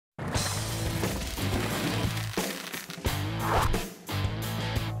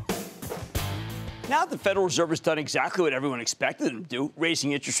Now the Federal Reserve has done exactly what everyone expected them to do,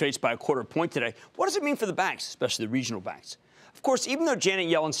 raising interest rates by a quarter point today. What does it mean for the banks, especially the regional banks? Of course, even though Janet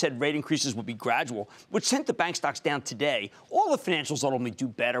Yellen said rate increases would be gradual, which sent the bank stocks down today, all the financials ultimately do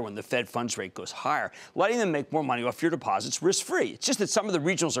better when the Fed funds rate goes higher, letting them make more money off your deposits risk-free. It's just that some of the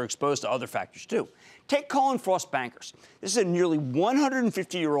regionals are exposed to other factors, too. Take Cullen Bankers. This is a nearly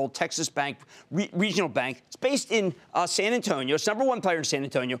 150-year-old Texas bank, regional bank. It's based in San Antonio. It's number one player in San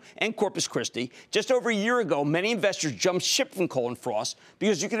Antonio and Corpus Christi. Just over a year ago, many investors jumped ship from Cullen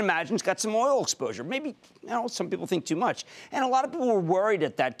because you can imagine it's got some oil exposure. Maybe, some people think too much. And a lot of people were worried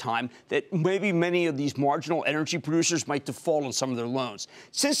at that time that maybe many of these marginal energy producers might default on some of their loans.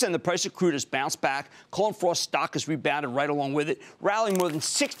 Since then, the price of crude has bounced back. Cullen stock has rebounded right along with it, rallying more than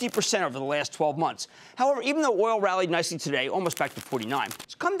 60% over the last 12 months. However, even though oil rallied nicely today, almost back to 49,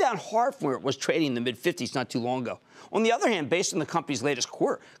 it's come down hard from where it was trading in the mid-50s not too long ago. On the other hand, based on the company's latest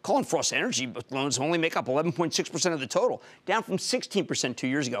quarter, Cullen energy loans only make up 11.6% of the total, down from 16% 2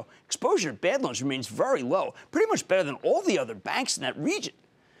 years ago. Exposure to bad loans remains very low, pretty much better than all the other banks in that region.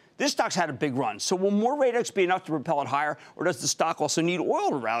 This stock's had a big run, so will more rate hikes be enough to propel it higher, or does the stock also need oil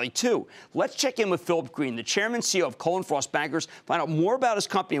to rally, too? Let's check in with Phillip Green, the chairman and CEO of Cullen Bankers, find out more about his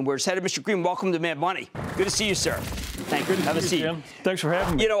company and where it's headed. Mr. Green, welcome to Mad Money. Good to see you, sir. Thank you. Have a seat. Jim. Thanks for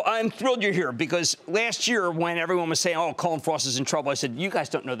having me. I'm thrilled you're here because last year when everyone was saying, Cullen is in trouble, I said, you guys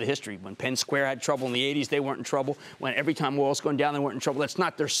don't know the history. When Penn Square had trouble in the 80s, they weren't in trouble. When every time oil's going down, they weren't in trouble. That's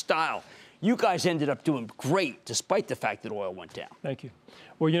not their style. You guys ended up doing great despite the fact that oil went down. Thank you.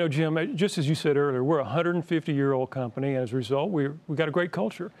 Well, Jim, just as you said earlier, we're a 150-year-old company. And as a result, we've got a great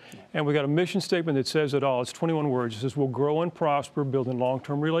culture. And we got a mission statement that says it all. It's 21 words. It says, we'll grow and prosper, building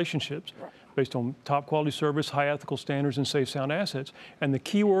long-term relationships based on top quality service, high ethical standards, and safe, sound assets. And the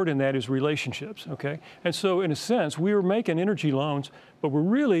key word in that is relationships, okay? And so, in a sense, we were making energy loans, but we're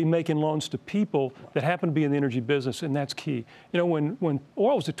really making loans to people that happen to be in the energy business, and that's key. When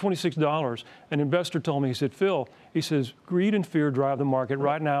oil was at $26, an investor told me, he said, Phil, he says, greed and fear drive the market.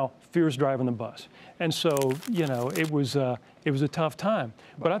 Right now, fear is driving the bus. And so, it was a tough time.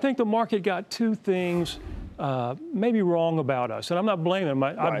 But I think the market got two things maybe wrong about us. And I'm not blaming them.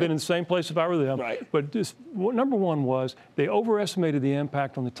 I've been in the same place if I were them. But number one was they overestimated the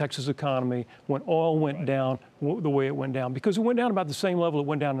impact on the Texas economy when oil went down the way it went down, because it went down about the same level it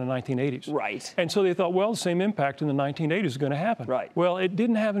went down in the 1980s. And so they thought, well, the same impact in the 1980s is going to happen. Well, it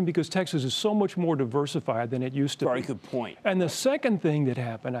didn't happen because Texas is so much more diversified than it used to be. Very good point. And the second thing that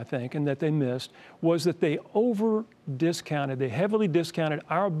happened, I think, and that they missed, was that they they heavily discounted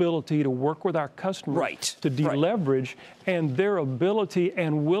our ability to work with our customers to deleverage and their ability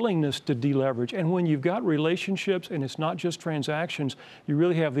and willingness to deleverage. And when you've got relationships and it's not just transactions, you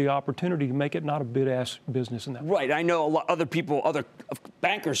really have the opportunity to make it not a bid-ask business in that way. I know a lot other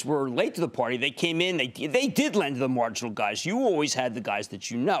bankers were late to the party. They came in, they did lend to the marginal guys. You always had the guys that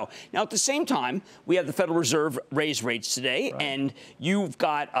you know. Now, at the same time, we have the Federal Reserve raise rates today, and you've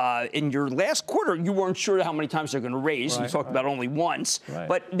got, in your last quarter, you weren't sure how many times they're going to raise. You talked about only once.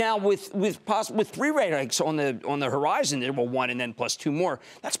 But now with three rate hikes on the horizon, there were one and then plus two more.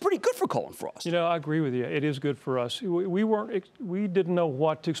 That's pretty good for Cullen Frost. I agree with you. It is good for us. We didn't know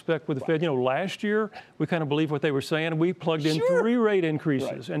what to expect with the Fed. Last year, we kind of believed what they were saying. We plugged in 3 rate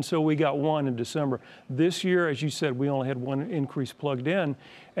increases, and so we got one in December. This year, as you said, we only had one increase plugged in.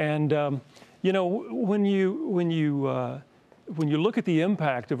 And when you look at the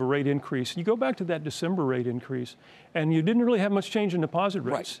impact of a rate increase, you go back to that December rate increase, and you didn't really have much change in deposit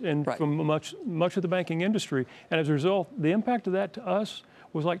rates from much of the banking industry. And as a result, the impact of that to us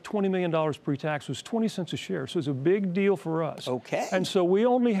was like $20 million pre-tax, was 20 cents a share. So it's a big deal for us. And so we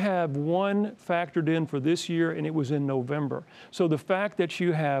only have one factored in for this year, and it was in November. So the fact that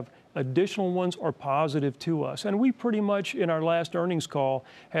you have additional ones are positive to us. And we pretty much, in our last earnings call,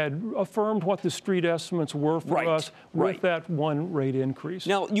 had affirmed what the street estimates were for us with that one rate increase.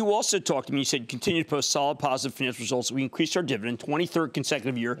 Now, you also talked to me, you said, continue to post solid positive financial results. We increased our dividend, 23rd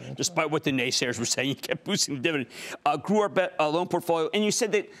consecutive year, despite what the naysayers were saying. You kept boosting the dividend. Grew our loan portfolio. And you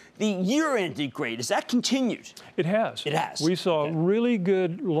said that the year ended great. Has that continued? It has. It has. We saw really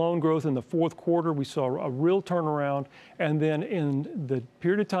good loan growth in the fourth quarter. We saw a real turnaround. And then in the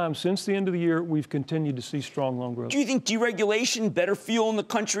period of time since the end of the year, we've continued to see strong loan growth. Do you think deregulation, better feel in the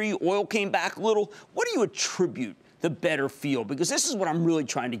country, oil came back a little? What do you attribute the better feel? Because this is what I'm really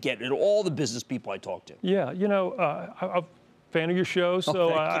trying to get at all the business people I talk to. Yeah, I'm a fan of your show,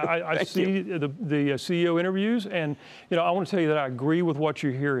 so I see the CEO interviews, and I want to tell you that I agree with what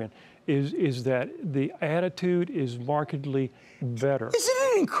you're hearing. Is that the attitude is markedly better. Isn't it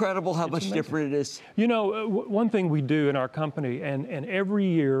it incredible how much different it is? You know, one thing we do in our company, and every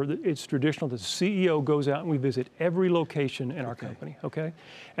year it's traditional that the CEO goes out and we visit every location in our company, okay?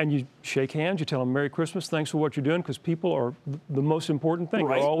 And you shake hands, you tell them Merry Christmas, thanks for what you're doing, because people are the most important thing,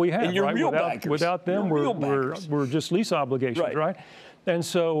 right. all we have, and you're right? Real bankers. Without them, we're just lease obligations, right? And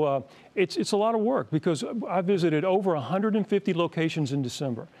so it's a lot of work, because I visited over 150 locations in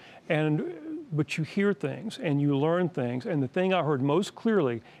December. But you hear things and you learn things. And the thing I heard most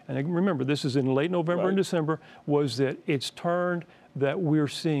clearly, and remember, this is in late November and December, was that it's turned that we're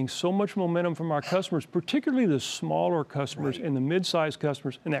seeing so much momentum from our customers, particularly the smaller customers and the mid-sized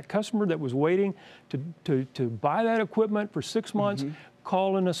customers, and that customer that was waiting to buy that equipment for 6 months,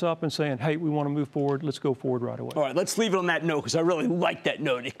 calling us up and saying, hey, we want to move forward. Let's go forward right away. All right, let's leave it on that note, because I really like that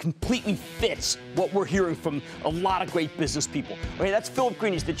note. It completely fits what we're hearing from a lot of great business people. Okay, that's Phillip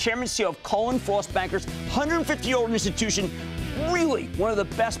Green. He's the chairman and CEO of Cullen Frost Bankers, 150-year-old institution, really one of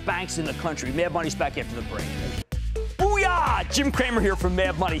the best banks in the country. Mad Money's back after the break. Booyah! Jim Cramer here from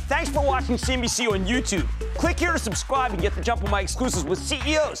Mad Money. Thanks for watching CNBC on YouTube. Click here to subscribe and get the jump on my exclusives with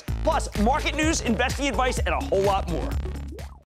CEOs, plus market news, investing advice, and a whole lot more.